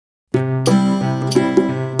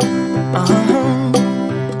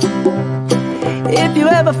If you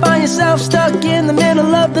ever find yourself stuck in the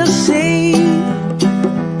middle of the sea,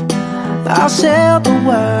 I'll sail the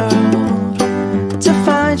world to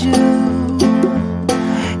find you.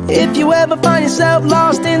 If you ever find yourself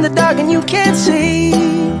lost in the dark and you can't see,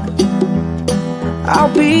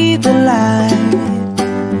 I'll be the light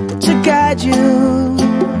to guide you.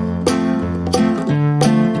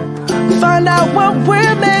 Find out what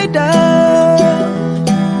we're made of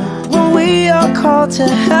when we are called to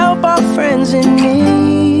help our friends in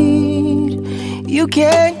need. You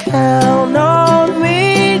can count on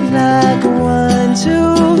me like 1,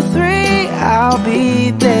 2, 3, I'll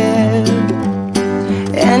be there.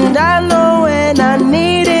 And I know when I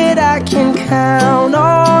need it, I can count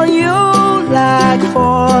on you like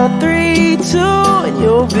 4, 3, 2, and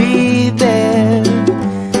you'll be there.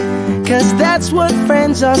 'Cause that's what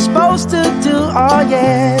friends are supposed to do, oh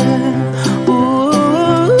yeah. Ooh,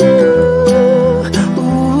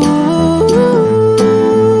 ooh,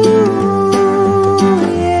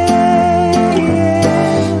 yeah,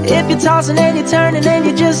 yeah. If you're tossing and you're turning and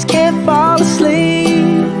you just can't fall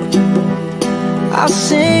asleep, I'll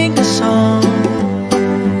sing a song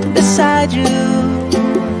beside you.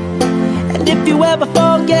 And if you ever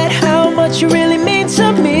forget how much you really mean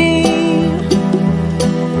to me,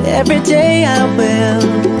 every day I will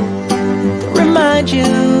remind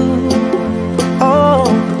you. Oh,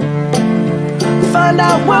 find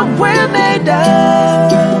out what we're made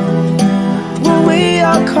of when we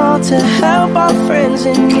are called to help our friends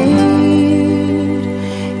in need.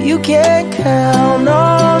 You can count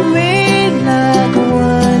on me like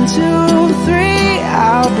 1, 2, 3,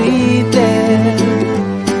 I'll be there.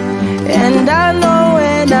 And I know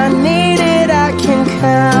when I need it, I can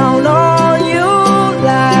count on you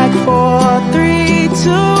like 4, 3,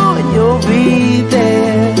 2, and you'll be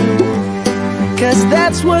there. 'Cause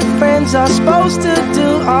that's what friends are supposed to do,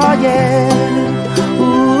 oh yeah. Ooh,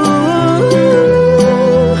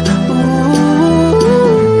 ooh,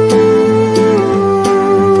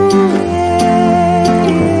 yeah,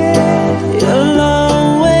 yeah. You'll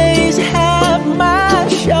always have my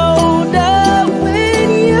shoulder when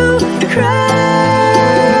you cry.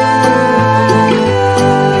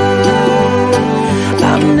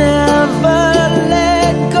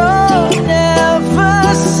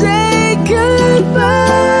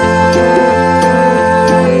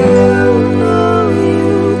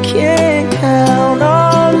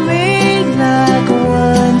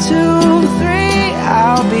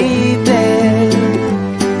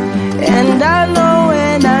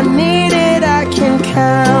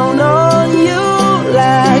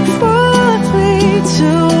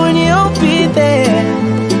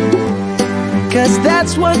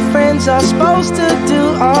 That's what friends are supposed to do,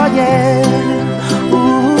 oh yeah.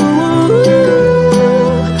 Ooh,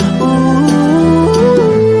 ooh.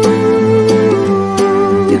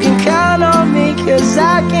 You can count on me 'cause I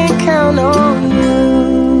can count on you.